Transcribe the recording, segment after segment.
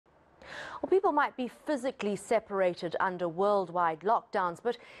Well, people might be physically separated under worldwide lockdowns,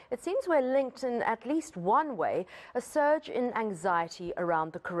 but it seems we're linked in at least one way: a surge in anxiety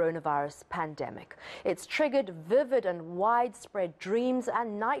around the coronavirus pandemic. It's triggered vivid and widespread dreams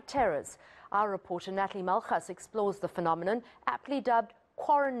and night terrors. Our reporter Natalie Malchus explores the phenomenon, aptly dubbed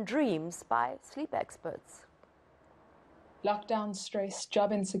COVIDreams by sleep experts. Lockdown stress,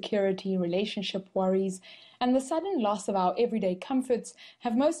 job insecurity, relationship worries, and the sudden loss of our everyday comforts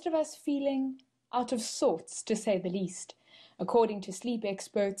have most of us feeling out of sorts, to say the least. According to sleep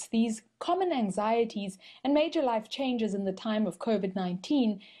experts, these common anxieties and major life changes in the time of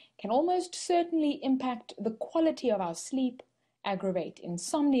COVID-19 can almost certainly impact the quality of our sleep, aggravate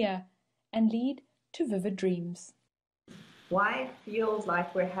insomnia, and lead to vivid dreams. Why it feels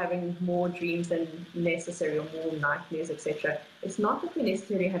like we're having more dreams than necessary or more nightmares, etc. It's not that we're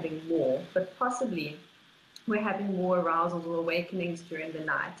necessarily having more, but possibly we're having more arousals or awakenings during the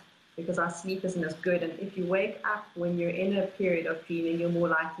night because our sleep isn't as good. And if you wake up when you're in a period of dreaming, you're more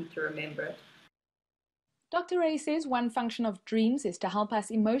likely to remember it. Dr. Ray says one function of dreams is to help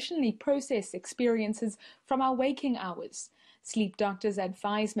us emotionally process experiences from our waking hours. Sleep doctors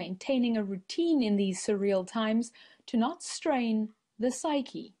advise maintaining a routine in these surreal times to not strain the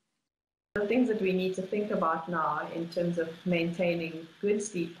psyche. The things that we need to think about now in terms of maintaining good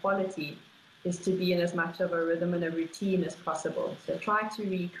sleep quality is to be in as much of a rhythm and a routine as possible. So try to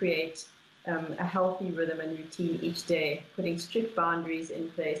recreate a healthy rhythm and routine each day, putting strict boundaries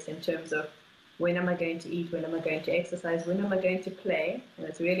in place in terms of when am I going to eat, when am I going to exercise, when am I going to play, and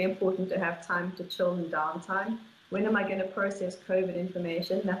it's really important to have time to chill and downtime. When am I going to process COVID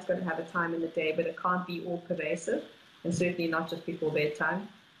information? That's going to have a time in the day, but it can't be all pervasive, and certainly not just before bedtime.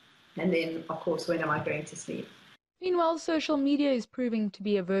 And then, of course, when am I going to sleep? Meanwhile, social media is proving to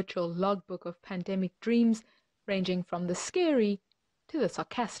be a virtual logbook of pandemic dreams, ranging from the scary to the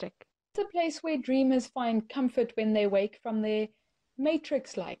sarcastic. It's a place where dreamers find comfort when they wake from their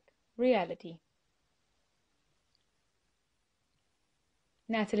matrix-like reality.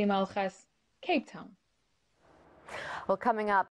 Natalie Malchus, Cape Town. Well, coming up,